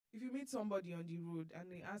if you meet somebody on the road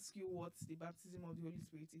and they ask you what the baptism of the Holy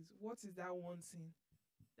Spirit is, what is that one thing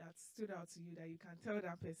that stood out to you that you can tell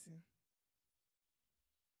that person?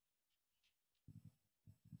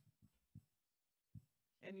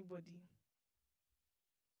 Anybody?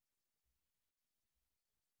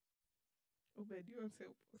 Obed, do you want to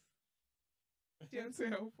help us? Do you want to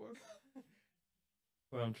help us?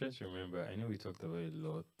 Well, I'm trying to remember. I know we talked about it a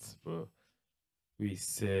lot, but we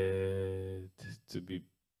said to be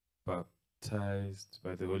baptized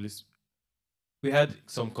by the Holy Spirit. We had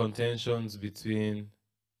some contentions between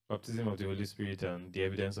baptism of the Holy Spirit and the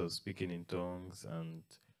evidence of speaking in tongues, and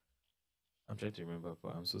I'm trying to remember,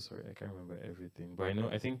 but I'm so sorry, I can't remember everything. But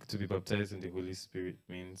I think to be baptized in the Holy Spirit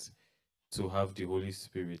means to have the Holy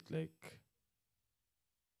Spirit like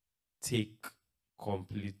take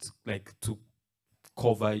complete, like to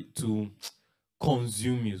cover, to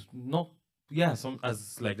consume you, not, yeah, some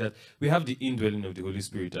as like that. We have the indwelling of the Holy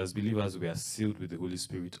Spirit. As believers, we are sealed with the Holy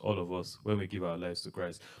Spirit, all of us, when we give our lives to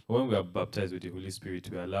Christ. But when we are baptized with the Holy Spirit,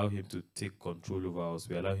 we allow him to take control over us,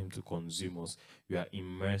 we allow him to consume us, we are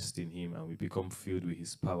immersed in him, and we become filled with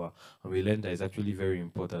his power. And we learn that it's actually very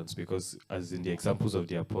important, because as in the examples of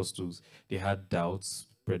the apostles, they had doubts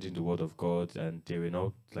spreading the word of God, and they were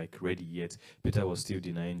not like ready yet. Peter was still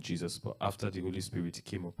denying Jesus, but after the Holy Spirit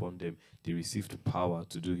came upon them, they received power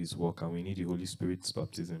to do his work, and we need the Holy Spirit's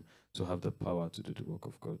baptism to have the power to do the work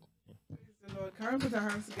of God. Praise the Lord. Can we put our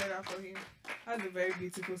hands together for him? That's a very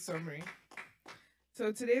beautiful summary.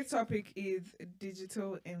 So today's topic is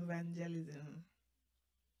digital evangelism.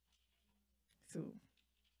 So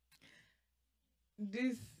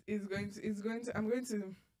this I'm going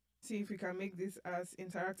to see if we can make this as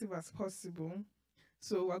interactive as possible.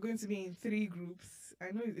 So we're going to be in 3 groups.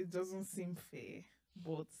 I know it doesn't seem fair,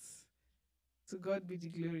 but to God be the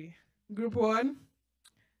glory. Group 1,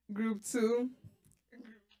 group 2.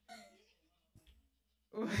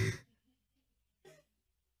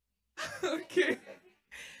 Okay.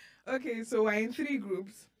 Okay, so we're in 3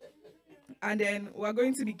 groups. And then we're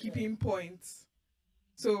going to be keeping points.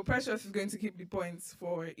 So Precious is going to keep the points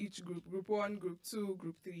for each group. Group 1, group 2,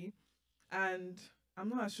 group 3. And I'm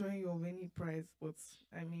not assuring you of any prize, but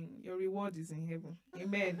I mean, your reward is in heaven.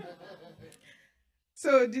 Amen.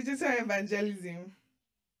 So, digital evangelism.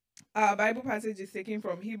 Our Bible passage is taken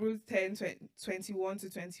from Hebrews 10, 21 to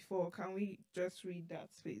 24. Can we just read that,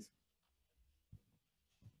 please?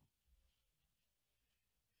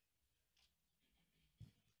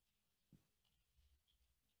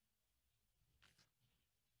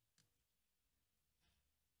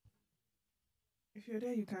 If you're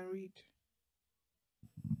there, you can read.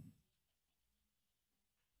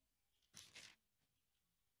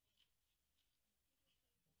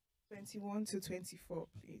 21 to 24,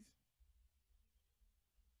 please.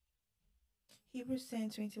 Hebrews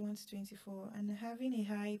 10 21 to 24. And having a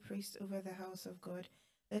high priest over the house of God,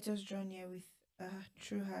 let us draw near with a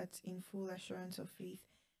true heart in full assurance of faith,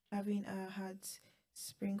 having our hearts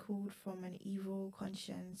sprinkled from an evil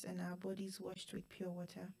conscience and our bodies washed with pure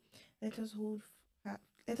water. Let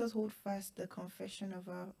us hold fast the confession of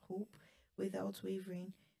our hope without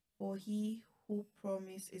wavering, for he who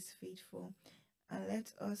promised is faithful. And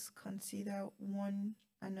let us consider one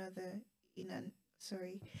another in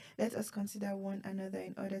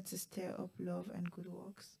order to stir up love and good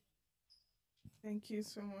works. Thank you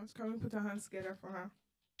so much. Can we put our hands together for her?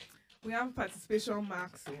 We have participation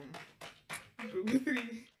marks in group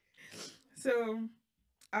 3. So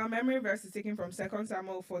our memory verse is taken from 2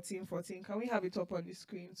 Samuel 14:14. Can we have it up on the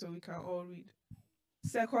screen so we can all read?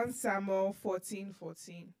 2 Samuel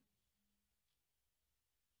 14:14.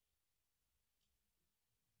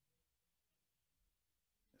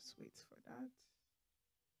 Just wait for that.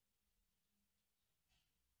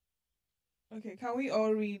 Okay, can we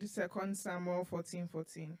all read 2 Samuel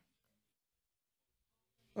 14:14?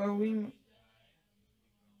 Or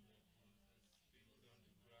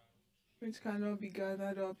which cannot be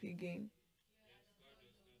gathered up again.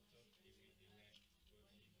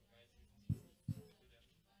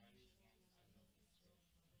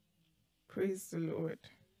 Praise the Lord.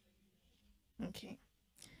 Okay.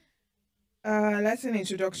 Lesson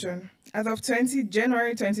introduction. As of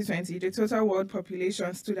January 2020, the total world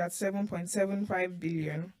population stood at 7.75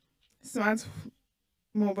 billion. Smart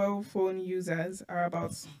mobile phone users are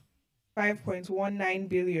about 5.19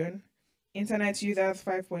 billion. Internet users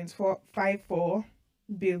 5.454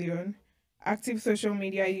 billion. Active social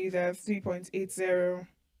media users 3.80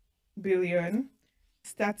 billion.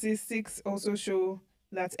 Statistics also show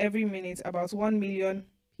that every minute about 1 million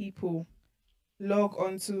people log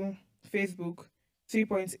onto Facebook.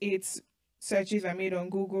 3.8 searches are made on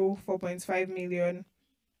Google, 4.5 million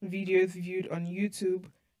videos viewed on YouTube,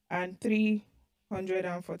 and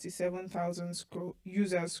 347,000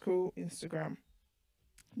 users scroll Instagram.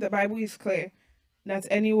 The Bible is clear that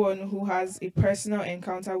anyone who has a personal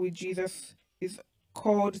encounter with Jesus is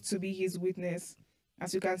called to be his witness.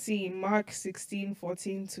 As you can see in Mark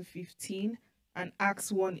 16:14 to 15 and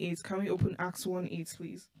Acts 1:8. Can we open Acts 1:8,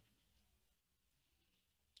 please?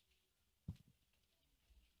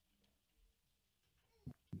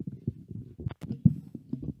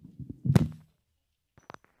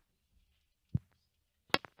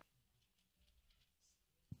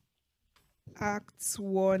 Acts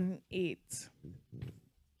 1:8.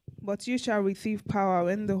 But you shall receive power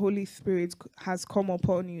when the Holy Spirit has come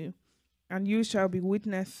upon you, and you shall be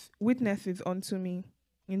witnesses unto me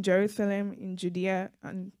in Jerusalem, in Judea,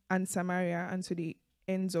 and Samaria, and to the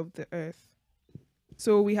ends of the earth.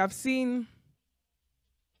 So we have seen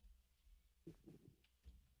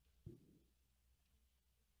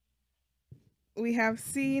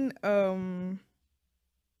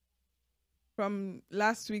from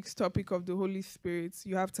last week's topic of the Holy Spirit,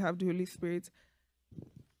 you have to have the Holy Spirit.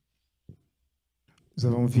 Nous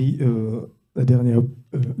avons vu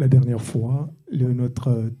la dernière fois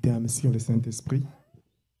notre thème sur le Saint-Esprit.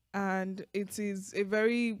 And it is a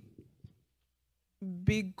very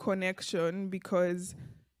big connection because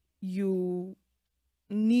you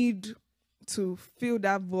need to fill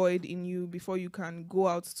that void in you before you can go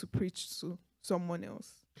out to preach to someone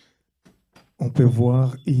else. On peut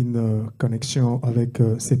voir une connexion avec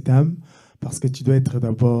ce thème parce que tu dois être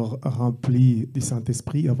d'abord rempli du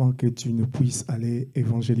Saint-Esprit avant que tu ne puisses aller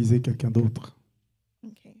évangéliser quelqu'un d'autre.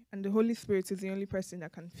 Okay. And the Holy Spirit is the only person that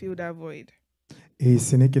can fill that void. Et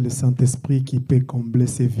ce n'est que le Saint-Esprit qui peut combler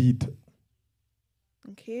ces vides.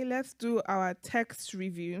 Okay, let's do our text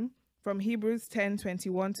review from Hebrews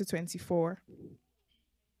 10:21 to 24.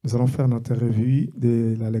 Nous allons faire notre revue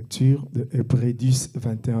de la lecture de Hébreux 10,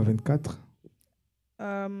 21-24.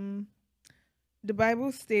 The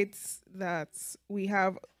Bible states that we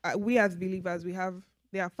as believers,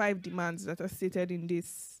 there are 5 demands that are stated in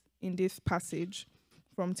this passage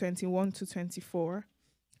from 21 to 24.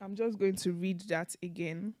 I'm just going to read that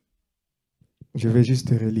again. Je vais juste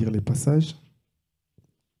relire les passages.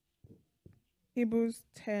 Hebrews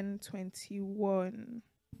 10:21.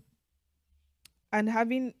 And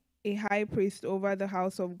having a high priest over the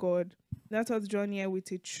house of God, let us draw near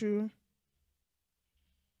with a true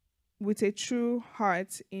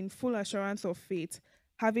heart in full assurance of faith,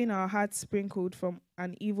 having our hearts sprinkled from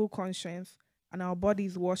an evil conscience and our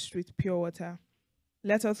bodies washed with pure water.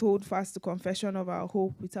 Let us hold fast the confession of our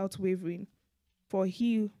hope without wavering, for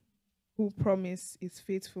he who promised is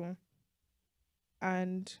faithful.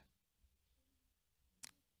 And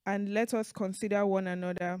let us consider one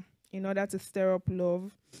another in order to stir up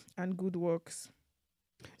love and good works.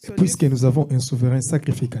 So Puisque nous avons un souverain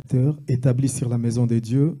sacrificateur établi sur la maison de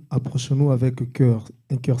Dieu, approchons-nous avec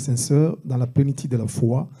un cœur sincère dans la plénitude de la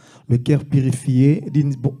foi, le cœur purifié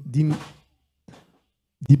d'une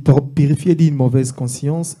mauvaise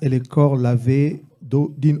conscience et le corps lavé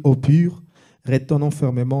d'une eau pure. Retenons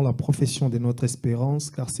fermement la profession de notre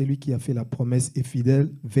espérance, car celui qui a fait la promesse est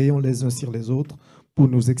fidèle. Veillons les uns sur les autres pour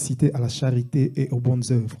nous exciter à la charité et aux bonnes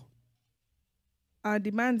œuvres. Our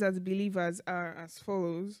demands as believers are as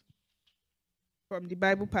follows from the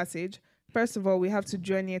Bible passage. First of all, we have to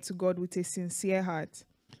draw near to God with a sincere heart.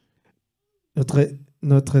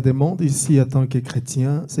 Notre demande ici, en tant que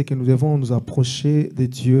chrétiens, c'est que nous devons nous approcher de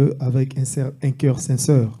Dieu avec un cœur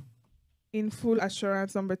sincère. In full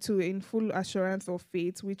assurance, number 2, in full assurance of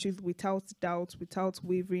faith, which is without doubt, without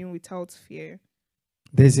wavering, without fear.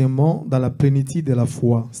 Deuxièmement, dans la plénitude de la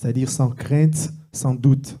foi, c'est-à-dire sans crainte, sans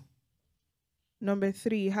doute. Number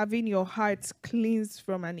 3, having your hearts cleansed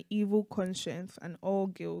from an evil conscience and all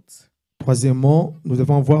guilt. Troisièmement, nous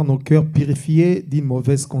devons avoir nos cœurs purifiés d'une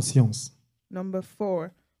mauvaise conscience. Number 4,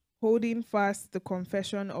 holding fast the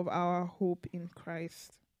confession of our hope in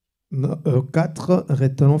Christ. 4,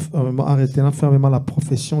 retenons fermement la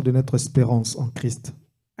profession de notre espérance en Christ.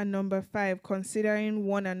 And number 5, considering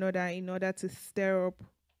one another in order to stir up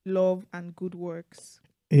love and good works.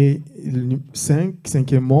 Et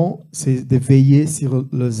cinquièmement, c'est de veiller sur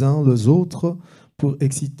les uns les autres pour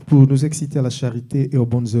nous exciter à la charité et aux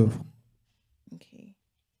bonnes œuvres. Okay.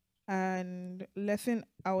 And lesson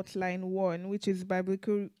outline 1, which is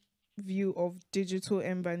biblical view of digital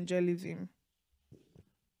evangelism.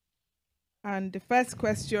 And the first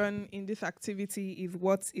question in this activity is,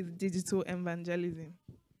 what is digital evangelism?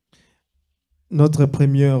 Notre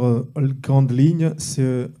première grande ligne,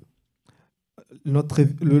 c'est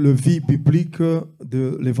le vie biblique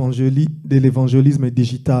de l'évangélisme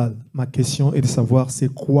digital. Ma question est de savoir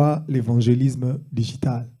c'est quoi l'évangélisme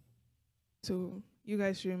digital? So you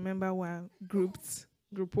guys should remember we're grouped.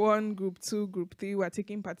 Group 1, Group 2, Group 3. We're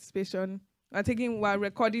taking participation. We're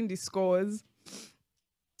recording the scores.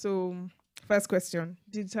 So first question,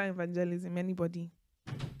 digital evangelism, anybody?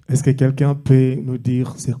 Est-ce que quelqu'un peut nous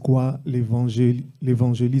dire c'est quoi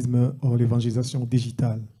l'évangélisme ou l'évangélisation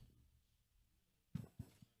digitale?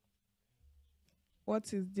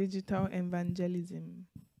 What is digital evangelism?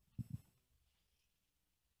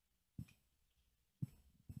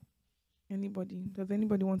 Anybody? Does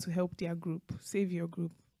anybody want to help their group? Save your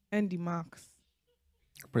group. End the marks.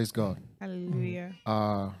 Praise God. Hallelujah.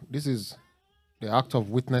 This is the act of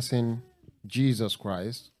witnessing Jesus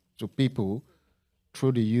Christ to people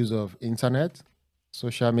through the use of internet,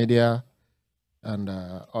 social media, and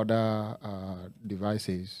other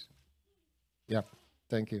devices. Yeah,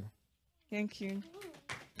 thank you. Thank you.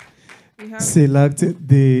 We have C'est l'acte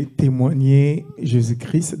de témoigner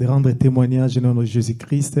Jésus-Christ, de rendre témoignage du nom de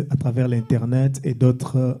Jésus-Christ à travers l'Internet et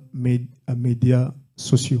d'autres médias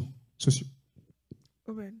sociaux.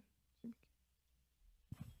 Owen.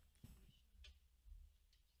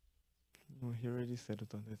 No, he already said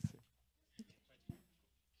it on this.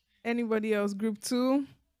 Anybody else? Group 2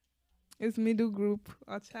 is middle group.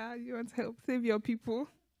 Acha, you want to help save your people?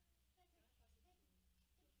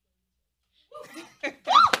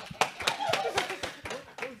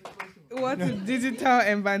 What is digital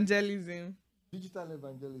evangelism? Digital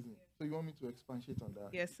evangelism. So you want me to expatiate on that?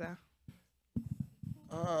 Yes, sir.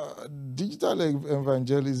 Digital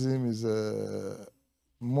evangelism is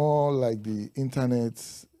more like the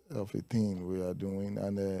internet of a thing we are doing,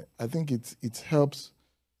 and I think it helps.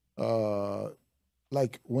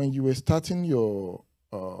 Like when you were starting your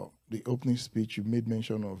the opening speech, you made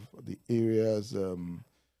mention of the areas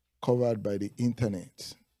covered by the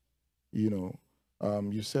internet. You know,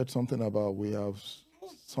 you said something about we have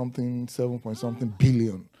something 7 point something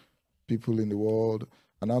billion people in the world,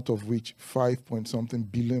 and out of which 5 point something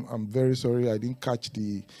billion. I'm very sorry, I didn't catch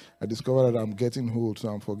I discovered that I'm getting old, so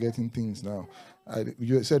I'm forgetting things now.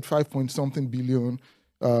 You said 5 point something billion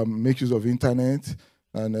make use of internet,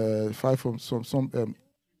 and 5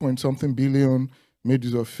 point something billion made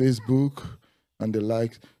use of Facebook and the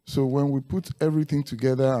like. So when we put everything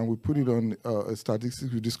together and we put it on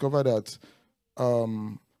statistics, we discover that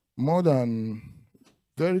more than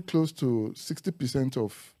very close to 60%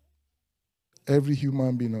 of every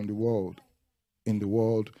human being in the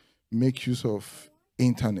world make use of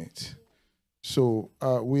internet. So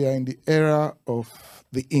we are in the era of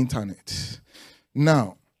the internet.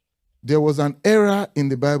 Now, there was an era in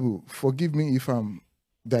the Bible, forgive me if I'm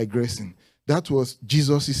digressing, that was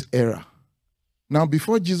Jesus' era. Now,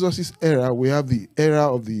 before Jesus' era, we have the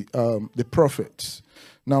era of the prophets.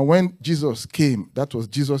 Now, when Jesus came, that was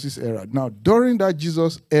Jesus' era. Now, during that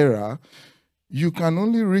Jesus era, you can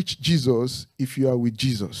only reach Jesus if you are with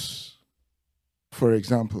Jesus. For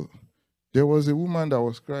example, there was a woman that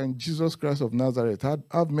was crying, Jesus Christ of Nazareth,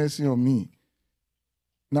 have mercy on me.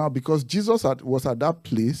 Now, because Jesus was at that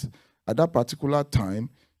place, at that particular time,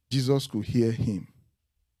 Jesus could hear him.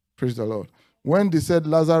 Praise the Lord. When they said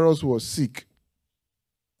Lazarus was sick,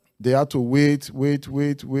 they had to wait. They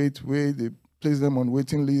placed them on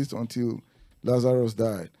waiting list until Lazarus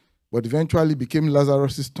died. But eventually became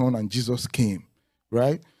Lazarus' turn and Jesus came,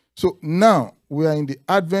 right? So now we are in the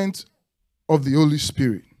advent of the Holy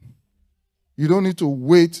Spirit. You don't need to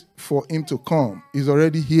wait for him to come. He's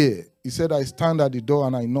already here. He said, I stand at the door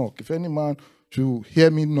and I knock. If any man should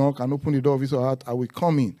hear me knock and open the door of his heart, I will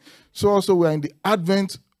come in. So also we are in the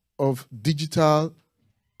advent of digital,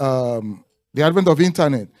 the advent of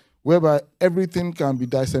internet, whereby everything can be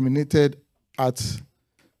disseminated at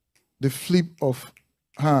the flip of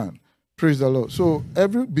hand. Praise the Lord. So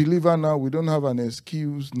every believer now, we don't have an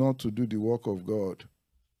excuse not to do the work of God.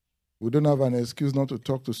 We don't have an excuse not to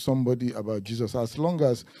talk to somebody about Jesus. As long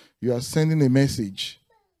as you are sending a message,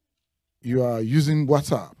 you are using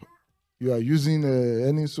WhatsApp, you are using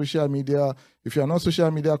any social media. If you are not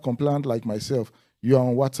social media compliant like myself, you are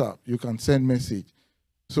on WhatsApp. You can send message.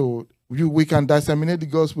 So we can disseminate the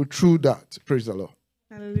gospel through that. Praise the Lord.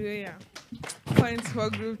 Hallelujah. Points for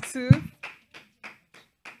group 2.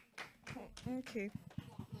 Okay.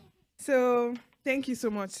 So thank you so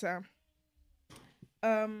much, sir.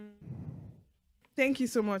 Thank you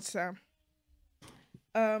so much, sir.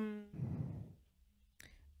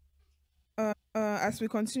 As we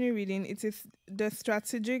continue reading, it is the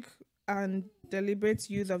strategic and deliberate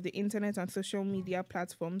use of the internet and social media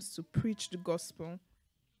platforms to preach the gospel.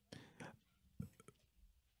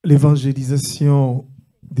 L'évangélisation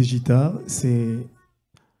digitale, c'est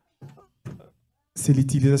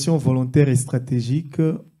l'utilisation volontaire et stratégique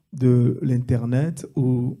de l'Internet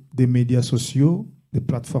ou des médias sociaux, des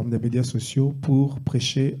plateformes des médias sociaux pour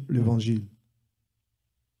prêcher l'évangile.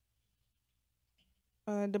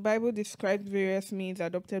 The Bible describes various means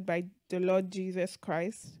adopted by the Lord Jesus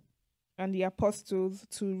Christ and the apostles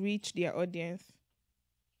to reach their audience.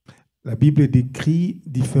 La Bible décrit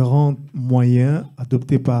différents moyens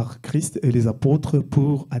adoptés par Christ et les apôtres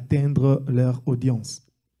pour atteindre leur audience.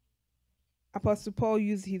 Apostle Paul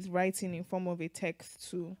used his writing in form of a text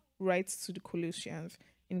to write to the Colossians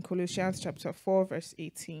in Colossians chapter 4 verse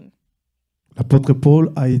 18. L'apôtre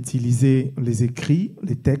Paul a utilisé les écrits,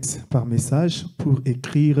 les textes par message pour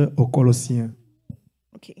écrire aux Colossiens.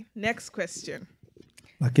 Okay, next question.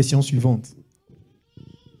 La question suivante.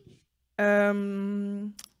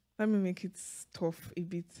 Let me make it tough a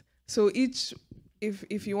bit. So if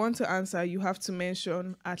you want to answer, you have to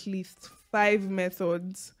mention at least 5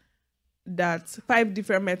 different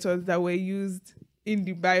methods that were used in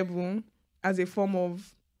the Bible as a form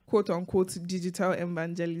of quote unquote digital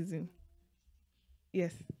evangelism.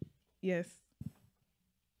 Yes.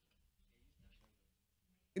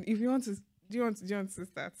 If you want to, do you want to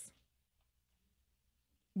start?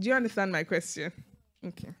 Do you understand my question?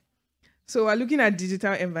 Okay. So we're looking at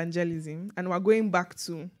digital evangelism and we're going back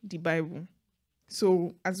to the Bible.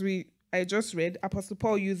 So I just read, Apostle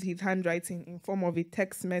Paul used his handwriting in form of a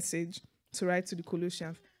text message to write to the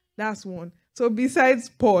Colossians. That's one. So besides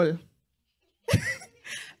Paul,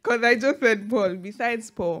 because I just said Paul, besides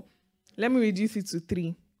Paul, let me reduce it to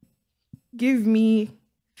 3. Give me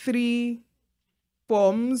 3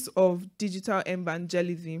 forms of digital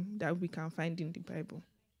evangelism that we can find in the Bible.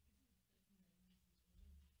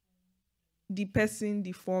 The person,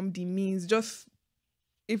 the form, the means, just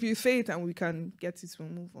if you say it and we can get it, we'll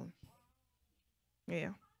move on.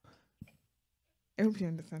 Yeah. I hope you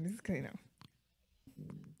understand. This is clear now.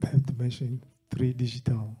 I have to mention 3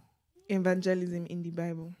 digital. Evangelism in the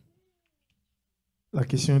Bible. La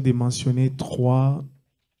question est de mentionner 3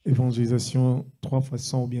 évangélisations, 3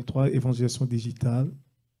 façons ou bien 3 évangélisations digitales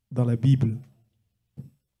dans la Bible.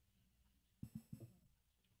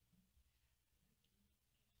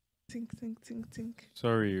 Think.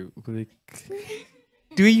 Sorry, like,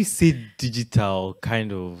 do you say digital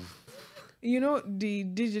kind of? You know, the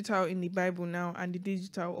digital in the Bible now and the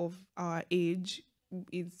digital of our age,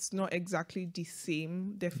 it's not exactly the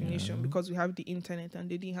same definition because we have the internet and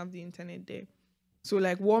they didn't have the internet there. So,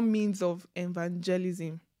 like, what means of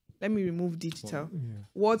evangelism? Let me remove digital.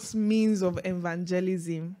 What means of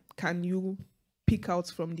evangelism can you pick out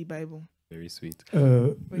from the Bible? Very sweet.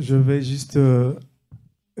 Je vais juste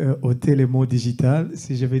ôter les mots digital.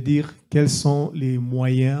 Si je vais dire quels sont les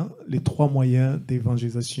moyens, les 3 moyens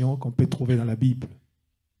d'évangélisation qu'on peut trouver dans la Bible.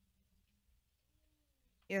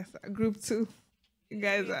 Yes, group 2. You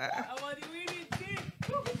guys are.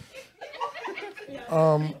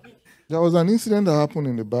 There was an incident that happened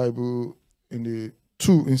in the Bible, in the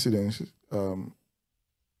 2 incidents.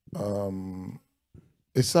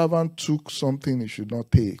 A servant took something he should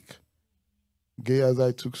not take.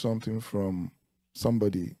 Gehazi took something from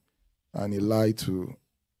somebody and he lied to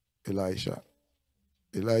Elisha.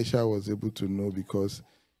 Elisha was able to know because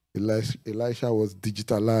Elisha was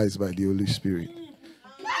digitalized by the Holy Spirit.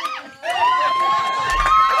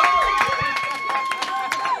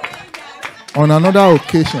 On another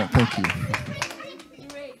occasion, thank you.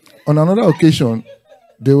 On another occasion,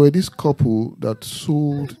 there were this couple that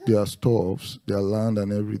sold their stuffs, their land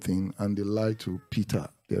and everything, and they lied to Peter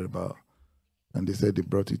thereabout. And they said they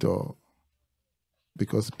brought it all.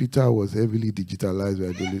 Because Peter was heavily digitalized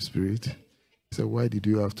by the Holy Spirit. He said, why did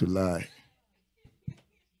you have to lie?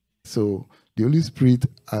 So the Holy Spirit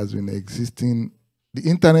has been existing, the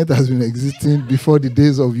internet has been existing before the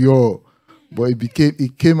days of yore. But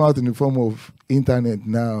it came out in the form of internet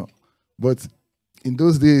now. But in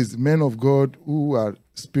those days, men of God who are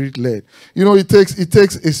spirit-led. You know, it takes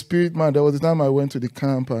a spirit man. There was a time I went to the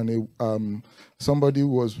camp and somebody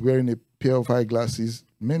was wearing a pair of eyeglasses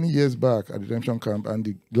many years back at the redemption camp, and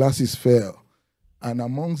the glasses fell. And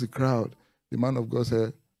amongst the crowd, the man of God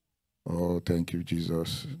said, oh, thank you,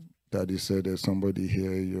 Jesus. Daddy said there's somebody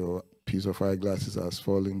here, your piece of eyeglasses has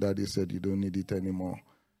fallen. Daddy said you don't need it anymore.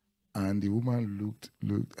 And the woman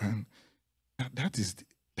looked, and that is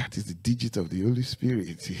the digit of the Holy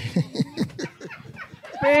Spirit.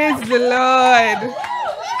 Praise the Lord.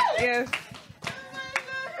 Yes.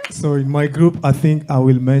 So in my group, I think I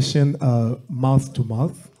will mention mouth to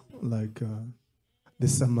mouth, like the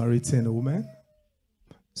Samaritan woman.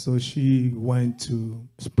 So she went to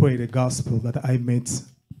spread the gospel that I met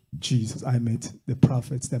Jesus. I met the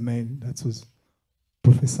prophets, the man that was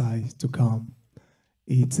prophesied to come.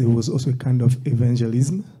 It was also a kind of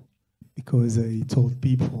evangelism because he told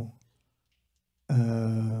people.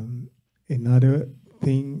 Another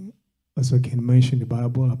thing also can mention the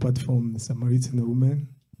Bible apart from the Samaritan woman.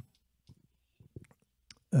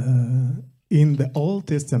 In the Old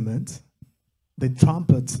Testament, the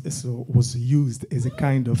trumpet was used as a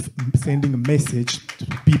kind of sending a message to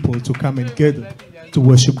people to come and gather to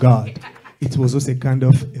worship God. It was also a kind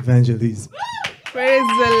of evangelism. Praise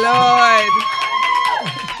the Lord.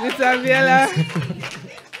 Mr. Viela.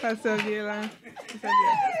 Pastor Viela.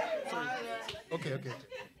 Okay.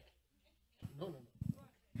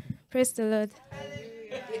 Praise the Lord.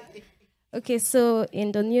 Okay, so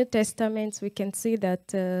in the New Testament, we can see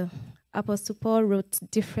that Apostle Paul wrote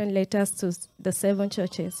different letters to the 7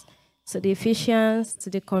 churches. So the Ephesians, to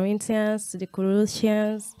the Corinthians, to the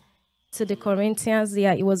Colossians, to the Corinthians.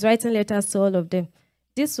 Yeah, he was writing letters to all of them.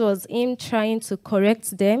 This was him trying to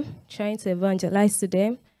correct them, trying to evangelize to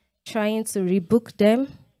them, trying to rebook them,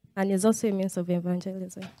 and it's also a means of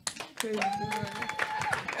evangelism. Praise the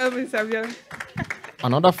Lord. Mr. Viela.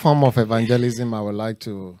 Another form of evangelism I would like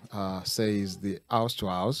to say is the house to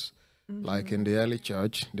house. Like in the early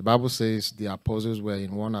church, the Bible says the apostles were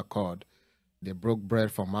in one accord. They broke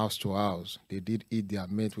bread from house to house. They did eat their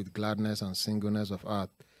meat with gladness and singleness of heart.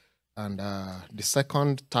 And the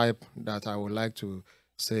second type that I would like to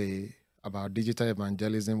say about digital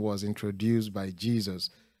evangelism was introduced by Jesus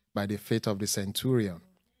by the faith of the centurion.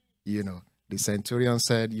 You know, the centurion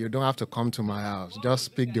said, "You don't have to come to my house, just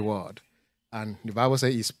speak the word." And the Bible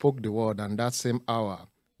says he spoke the word, and that same hour,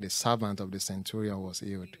 the servant of the centurion was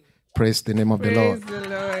healed. Praise the name of the Lord. Praise the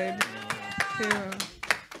Lord.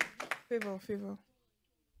 Favor.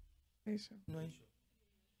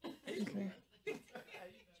 Okay.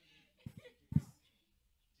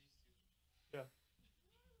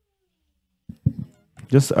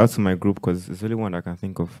 Just to add to my group, because it's the only one I can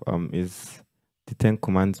think of, is the 10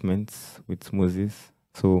 Commandments with Moses.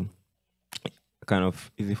 So, kind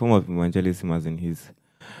of, it's a form of evangelism, as in he's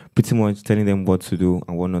pretty much telling them what to do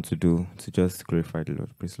and what not to do to just glorify the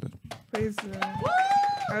Lord. Praise the Lord. Praise the Lord.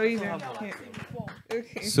 Are we there? Yeah.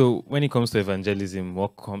 Okay. So when it comes to evangelism,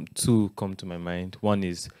 two come to my mind. One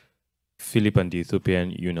is Philip and the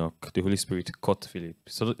Ethiopian eunuch. The Holy Spirit caught Philip.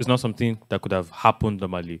 So it's not something that could have happened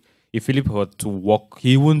normally. If Philip were to walk,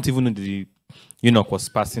 he wouldn't even know the eunuch was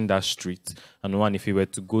passing that street. And one, if he were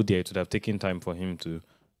to go there, it would have taken time for him to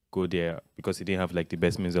go there because he didn't have like the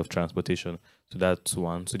best means of transportation. So that's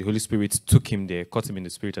one. So the Holy Spirit took him there, caught him in the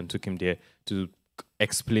spirit and took him there to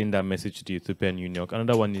explain that message to the Ethiopian eunuch.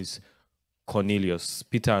 Another one is Cornelius,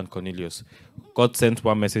 Peter and Cornelius. God sent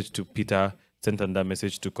one message to Peter, sent another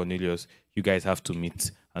message to Cornelius. You guys have to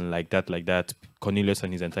meet. And like that, Cornelius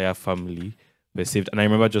and his entire family were saved. And I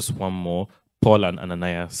remember just one more, Paul and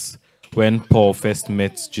Ananias. When Paul first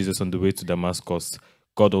met Jesus on the way to Damascus,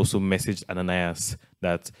 God also messaged Ananias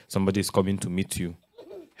that somebody is coming to meet you.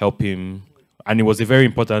 Help him. And it was a very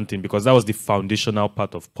important thing because that was the foundational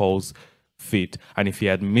part of Paul's faith. And if he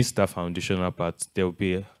had missed that foundational part, there would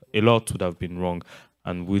be a lot would have been wrong.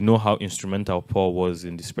 And we know how instrumental Paul was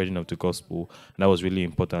in the spreading of the gospel. And that was really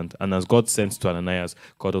important. And as God sent to Ananias,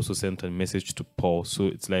 God also sent a message to Paul. So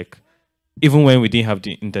it's like, even when we didn't have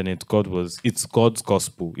the internet, it's God's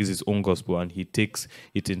gospel, it's his own gospel, and he takes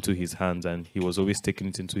it into his hands, and he was always taking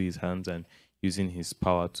it into his hands and using his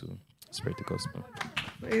power to spread the gospel.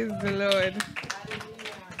 Praise the Lord.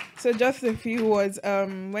 So just a few words.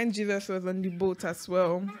 When Jesus was on the boat as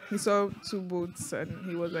well, he saw 2 boats, and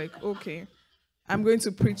he was like, okay, I'm going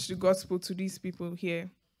to preach the gospel to these people here.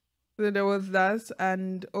 So there was that,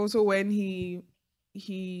 and also when he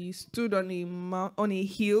stood on a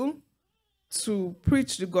hill to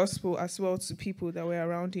preach the gospel as well to people that were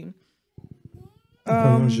around him.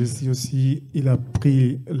 Voyons Jésus aussi, il a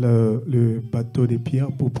pris le bateau de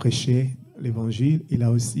pierre pour prêcher l'évangile. Il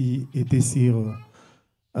a aussi été sur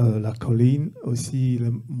la colline, aussi il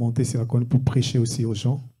est monté sur la colline pour prêcher aussi aux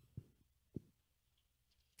gens.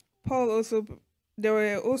 There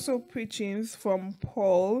were also preachings from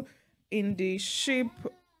Paul in the ship,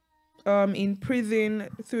 in prison,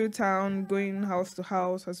 through town, going house to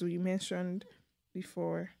house, as we mentioned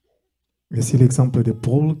before. Voici l'exemple de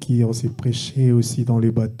Paul qui a aussi prêché aussi dans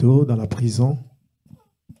les bateaux, dans la prison.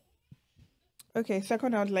 Okay,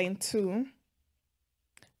 second outline 2.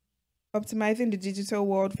 Optimizing the digital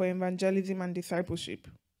world for evangelism and discipleship.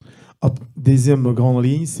 Deuxième grande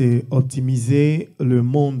ligne, c'est optimiser le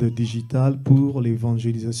monde digital pour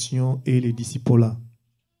l'évangélisation et les discipolats.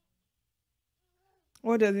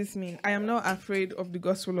 What does this mean? I am not afraid of the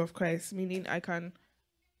gospel of Christ, meaning I can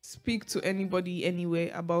speak to anybody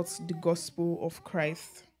anywhere about the gospel of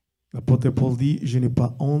Christ. L'apôtre Paul dit, je n'ai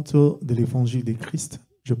pas honte de l'évangile de Christ.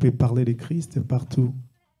 Je peux parler de Christ partout.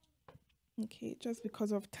 Okay, just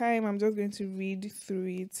because of time, I'm just going to read through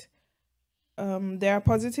it. There are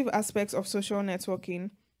positive aspects of social networking.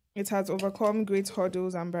 It has overcome great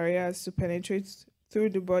hurdles and barriers to penetrate through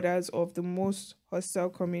the borders of the most hostile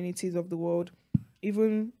communities of the world,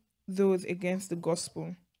 even those against the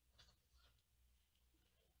gospel.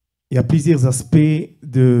 Il y a plusieurs aspects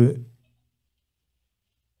des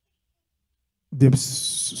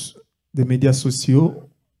médias sociaux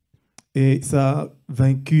et ça a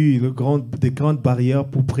vaincu des grandes barrières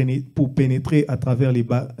pour pénétrer à travers les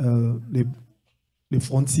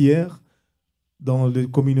frontières dans les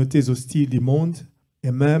communautés hostiles du monde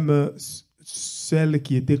et même celles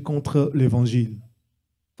qui étaient contre l'évangile.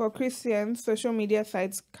 For Christians, social media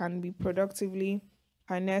sites can be productively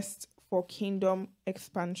harnessed for kingdom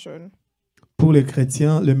expansion. Pour les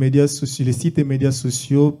chrétiens, les sites et médias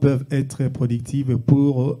sociaux peuvent être productifs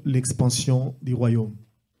pour l'expansion du royaume.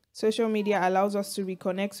 Social media allows us to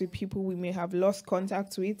reconnect with people we may have lost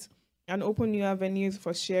contact with and open new avenues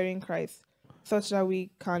for sharing Christ, such that we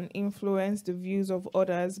can influence the views of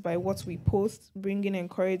others by what we post, bringing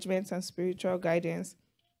encouragement and spiritual guidance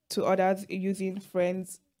to others using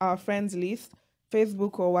our friends list,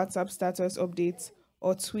 Facebook or WhatsApp status updates,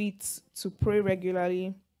 or tweets to pray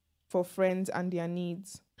regularly for friends and their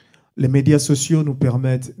needs. Les médias sociaux nous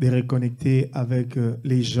permettent de reconnecter avec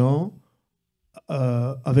les gens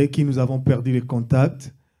avec qui nous avons perdu le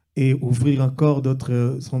contact et ouvrir encore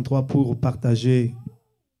d'autres endroits pour partager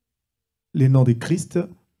les noms de Christ.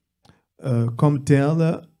 Comme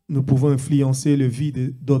tel, nous pouvons influencer la vie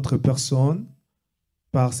d'autres personnes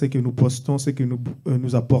par ce que nous postons, ce que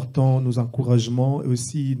nous apportons, nos encouragements et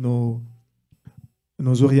aussi nos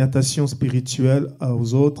orientations spirituelles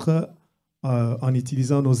aux autres en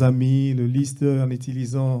utilisant nos amis, le liste, en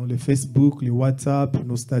utilisant le Facebook, le WhatsApp,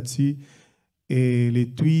 nos statuts et les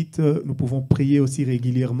tweets. Nous pouvons prier aussi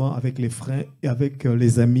régulièrement avec les frères et avec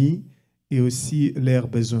les amis et aussi leurs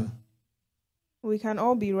besoins. We can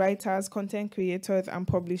all be writers, content creators, and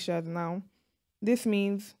publishers now. This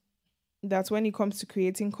means that when it comes to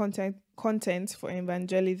creating content for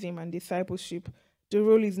evangelism and discipleship, the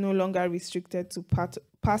role is no longer restricted to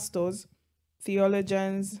pastors,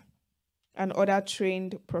 theologians, and other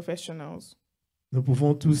trained professionals. Nous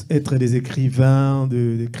pouvons tous être des écrivains,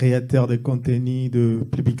 des créateurs de contenu, de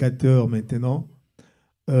publicateurs maintenant.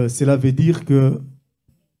 Cela veut dire que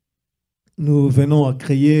nous venons à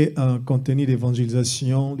créer un contenu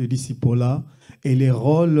d'évangélisation, de discipolat, et les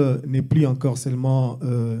rôles n'est plus encore seulement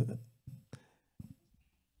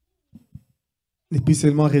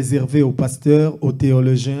réservé aux pasteurs, aux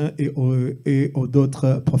théologiens et aux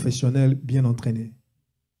d'autres professionnels bien entraînés.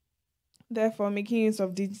 Therefore, making use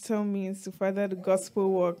of digital means to further the gospel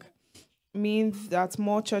work means that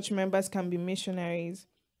more church members can be missionaries,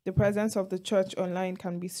 the presence of the church online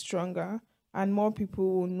can be stronger, and more people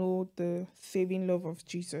will know the saving love of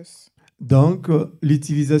Jesus. Donc,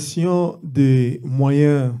 l'utilisation des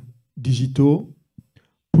moyens digitaux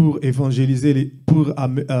pour évangéliser, pour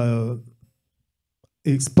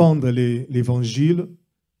expandre l'évangile,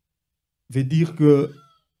 veut dire que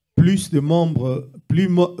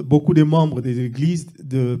beaucoup de membres des églises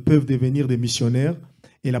peuvent devenir des missionnaires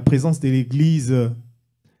et la présence de l'église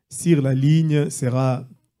sur la ligne sera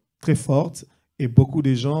très forte et beaucoup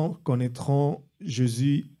de gens connaîtront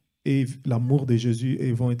Jésus et l'amour de Jésus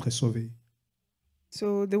et vont être sauvés.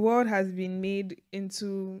 So the world has been made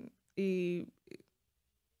into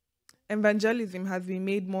evangelism has been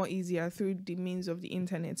made more easier through the means of the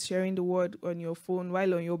internet, sharing the word on your phone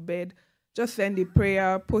while on your bed. Just send a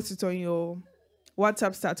prayer, post it on your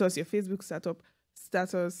WhatsApp status, your Facebook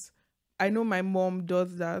status. I know my mom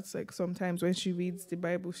does that. Like sometimes when she reads the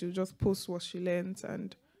Bible, she'll just post what she learns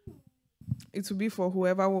and it will be for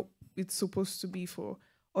whoever it's supposed to be for.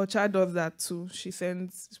 Ocha does that too. She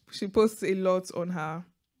posts a lot on her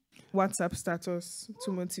WhatsApp status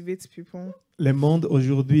to motivate people. Le monde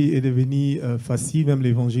aujourd'hui est devenu facile, même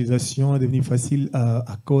l'évangélisation est devenue facile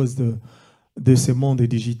à cause de ce monde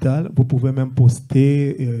digital. Vous pouvez même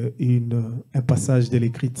poster un passage de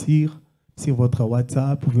l'écriture sur votre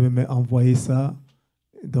WhatsApp, vous pouvez même envoyer ça.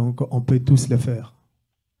 Donc, on peut tous le faire.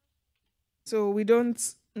 So we don't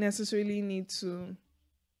necessarily need to,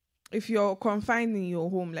 if you're confined in your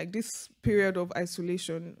home, like this period of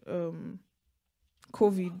isolation,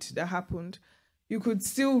 COVID that happened, you could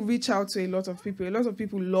still reach out to a lot of people. A lot of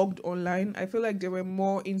people logged online. I feel like there were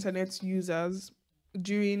more internet users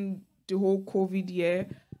during the whole COVID year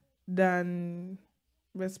than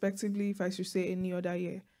respectively, if I should say, any other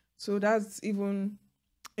year. So that's even,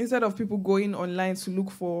 instead of people going online to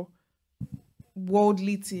look for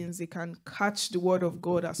worldly things, they can catch the word of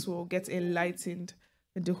God as well, get enlightened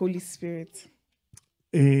with the Holy Spirit.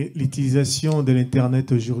 Et l'utilisation de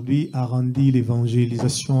l'Internet aujourd'hui a rendu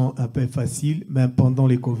l'évangélisation un peu facile, même pendant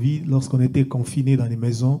les Covid, lorsqu'on était confinés dans les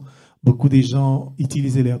maisons, beaucoup de gens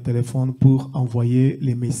utilisaient leur téléphone pour envoyer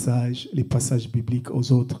les messages, les passages bibliques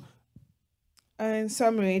aux autres. In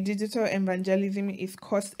summary, digital evangelism is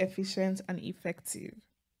cost efficient and effective.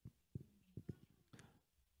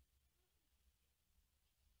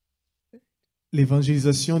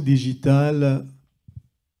 L'évangélisation digitale,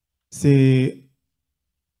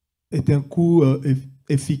 est un coût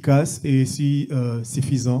efficace et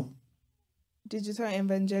suffisant. Digital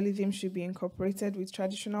evangelism should be incorporated with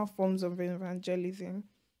traditional forms of evangelism.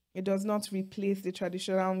 It does not replace the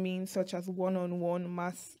traditional means such as one-on-one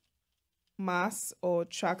mass or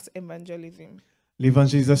tract evangelism.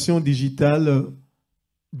 L'évangélisation digitale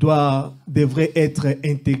devrait être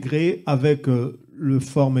intégrée avec le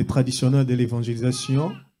forme traditionnelle de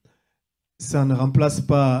l'évangélisation. Ça ne remplace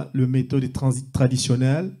pas le méthode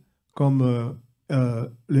traditionnelle comme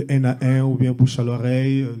le 1 à 1 ou bien bouche à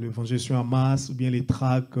l'oreille, l'évangélisation en masse ou bien les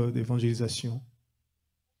tracts d'évangélisation.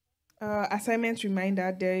 Assignment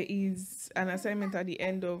reminder: there is an assignment at the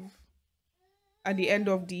end of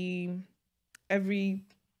every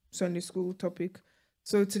Sunday school topic.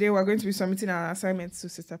 So today we're going to be submitting our assignments to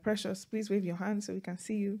Sister Precious. Please wave your hand so we can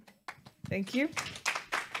see you. Thank you.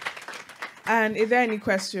 And is there any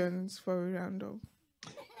questions for a round up?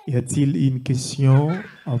 Y a-t-il une question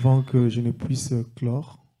avant que je ne puisse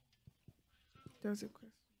clore? There's a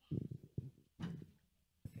question.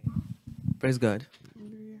 Praise God.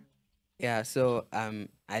 Hallelujah. Yeah, so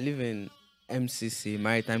I live in MCC,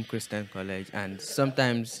 Maritime Christian College, and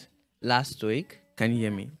sometimes last week, can you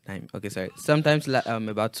hear me? Okay, sorry. Sometimes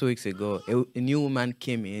about 2 weeks ago, a new woman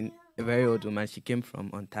came in, a very old woman. She came from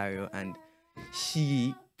Ontario, and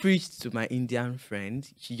she preached to my Indian friend.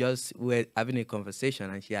 We're having a conversation,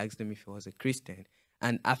 and she asked me if I was a Christian.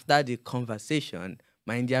 And after the conversation,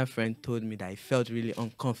 my Indian friend told me that I felt really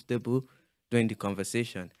uncomfortable during the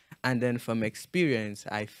conversation. And then from experience,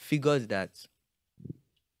 I figured that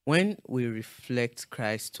when we reflect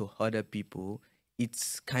Christ to other people,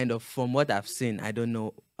 it's kind of, from what I've seen, I don't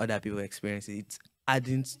know other people experience it, it's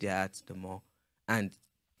adding to their hearts the more. And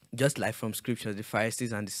just like from scripture, the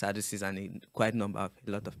Pharisees and the Sadducees and a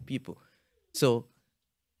lot of people. So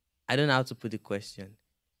I don't know how to put the question.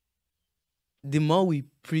 The more we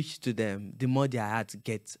preach to them, the more their hearts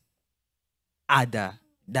get harder.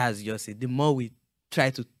 That's just it. The more we try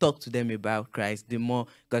to talk to them about Christ, the more,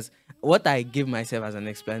 because what I gave myself as an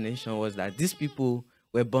explanation was that these people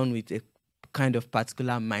were born with a kind of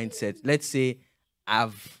particular mindset. Let's say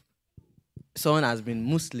someone has been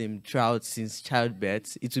Muslim throughout since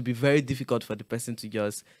childbirth. It would be very difficult for the person to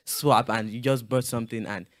just swap and you just brought something.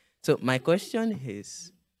 And so my question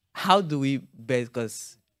is, how do we best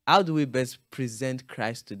present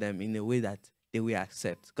Christ to them in a way that they will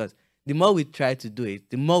accept? Because the more we try to do it,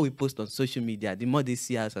 the more we post on social media, the more they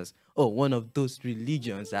see us as, oh, one of those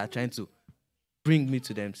religions that are trying to bring me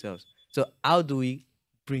to themselves. So how do we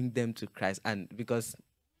bring them to Christ? And because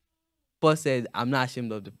Paul said, I'm not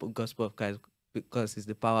ashamed of the gospel of Christ because it's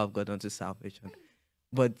the power of God unto salvation.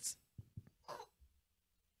 But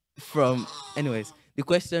the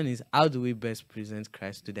question is, how do we best present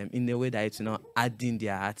Christ to them in a way that it's not adding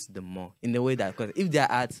their hearts the more? In a way that, because if their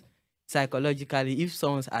hearts, psychologically, if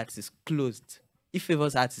someone's heart is closed, if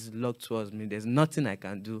Favor's heart is locked towards me, there's nothing I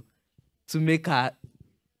can do to make her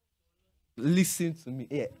listen to me.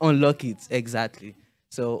 Yeah, unlock it, exactly.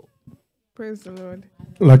 So, praise the Lord.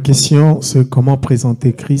 La question, c'est comment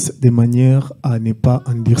présenter Christ de manière à ne pas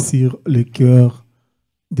endurcir le cœur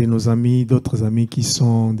de nos amis, d'autres amis qui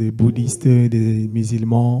sont des bouddhistes, des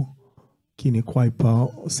musulmans, qui ne croient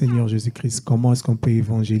pas au Seigneur Jésus-Christ. Comment est-ce qu'on peut les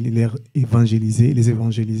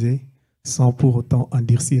évangéliser sans pour autant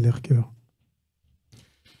endurcir leur cœur?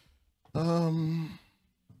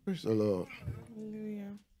 Praise the Lord.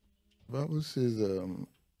 Hallelujah. The Bible says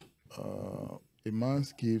a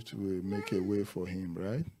man's gift will make a way for him,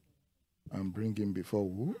 right? And bring him before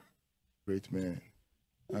who? Great men.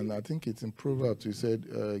 And I think it's in Proverbs, he said,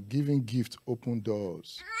 giving gift open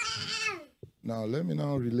doors. Now, let me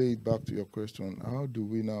now relate back to your question. How do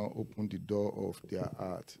we now open the door of their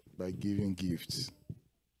heart? By giving gifts.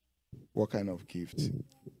 What kind of gift?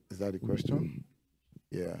 Is that the question?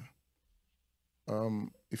 Yeah.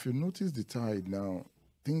 If you notice the tide now,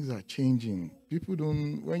 things are changing. People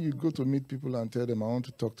don't, when you go to meet people and tell them, I want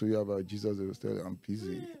to talk to you about Jesus, they will tell you, I'm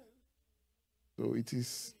busy. So it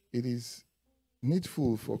is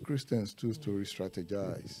needful for Christians too to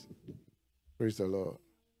re-strategize. Praise the Lord.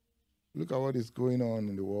 Look at what is going on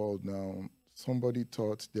in the world now. Somebody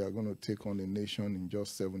thought they are going to take on a nation in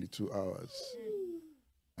just 72 hours.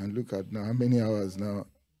 And look at now, how many hours now?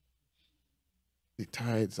 The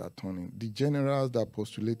tides are turning. The generals that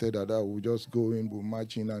postulated that will just go in, will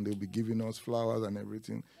march in, and they'll be giving us flowers and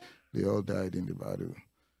everything, they all died in the battle.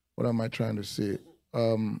 What am I trying to say?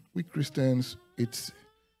 We Christians, it's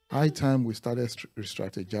high time we started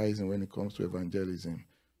strategizing when it comes to evangelism.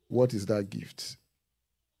 What is that gift?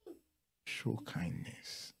 Show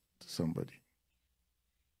kindness to somebody.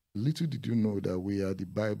 Little did you know that we are the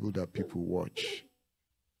Bible that people watch.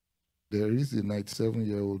 There is a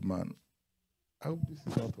 97-year-old man. I hope this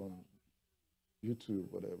is not on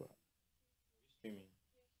YouTube, whatever.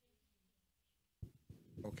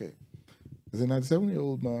 Okay. There's a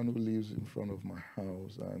 97-year-old man who lives in front of my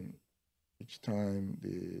house, and each time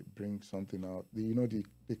they bring something out,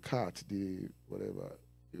 the cart, the whatever,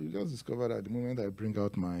 you just discover that the moment I bring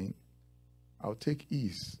out mine, I'll take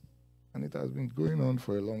ease. And it has been going on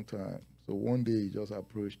for a long time. So one day he just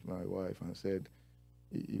approached my wife and said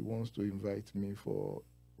he wants to invite me for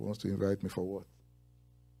what?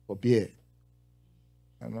 For beer.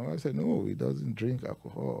 And my wife said, no, he doesn't drink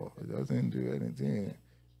alcohol. He doesn't do anything.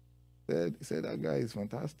 He said that guy is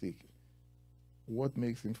fantastic. What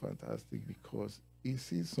makes him fantastic? Because he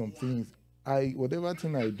sees some things. Whatever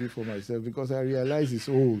thing I do for myself, because I realize it's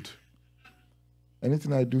old.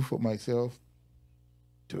 Anything I do for myself,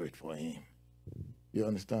 do it for him. You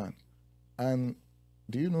understand? And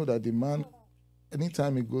do you know that the man,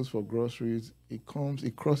 anytime he goes for groceries, he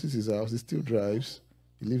crosses his house, he still drives,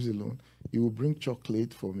 he lives alone. He will bring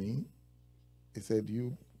chocolate for me. He said,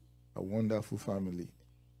 you are a wonderful family.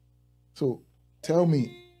 So tell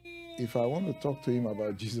me, if I want to talk to him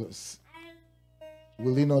about Jesus,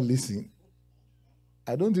 will he not listen?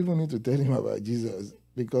 I don't even need to tell him about Jesus,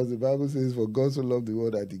 because the Bible says, for God so loved the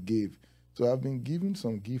world that he gave. So I've been giving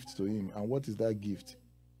some gifts to him. And what is that gift?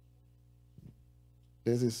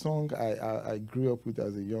 There's a song I grew up with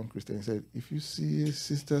as a young Christian. It said, if you see a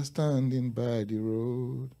sister standing by the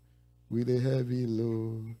road with a heavy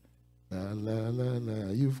load, la, la, la,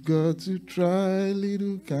 la, you've got to try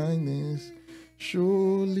little kindness, show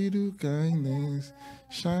little kindness,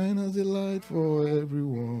 shine as a light for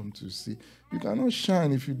everyone to see. You cannot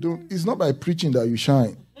shine if you don't. It's not by preaching that you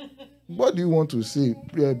shine. What do you want to say?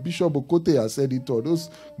 Bishop Okote has said it all. Those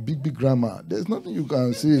big grammar. There's nothing you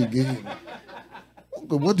can say again.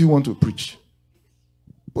 What do you want to preach?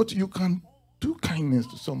 But you can do kindness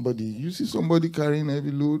to somebody. You see somebody carrying a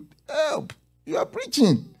heavy load, help. You are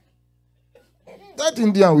preaching. That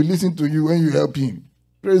Indian will listen to you when you help him.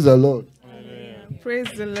 Praise the Lord. Amen.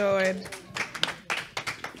 Praise the Lord.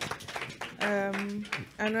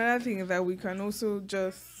 Another thing is that we can also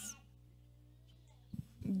just,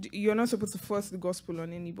 you're not supposed to force the gospel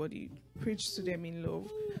on anybody. Preach to them in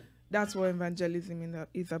love. That's what evangelism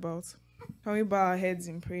is about. Can we bow our heads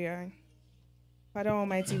in prayer? Father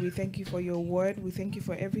Almighty, we thank you for your word. We thank you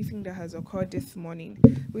for everything that has occurred this morning.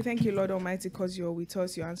 We thank you, Lord Almighty, because you're with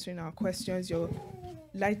us, you're answering our questions, you're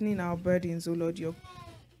lightening our burdens, oh Lord, you're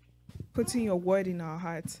putting your word in our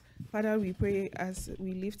hearts. Father, we pray as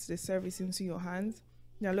we lift the service into your hands,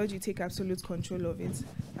 now, Lord, you take absolute control of it,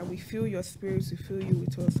 and we feel your spirit, we feel you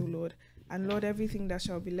with us, oh Lord. And Lord, everything that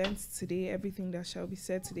shall be learned today, everything that shall be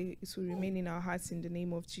said today, it will remain in our hearts in the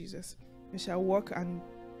name of Jesus. We shall walk and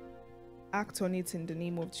act on it in the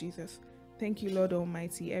name of Jesus. Thank you, Lord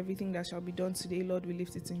Almighty. Everything that shall be done today, Lord, we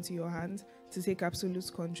lift it into your hands to take absolute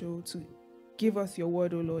control, to give us your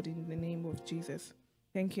word, O Lord, in the name of Jesus.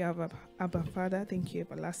 Thank you, Abba Father. Thank you,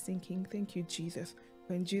 everlasting King. Thank you, Jesus.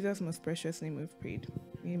 For in Jesus' most precious name we've prayed.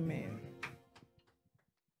 Amen.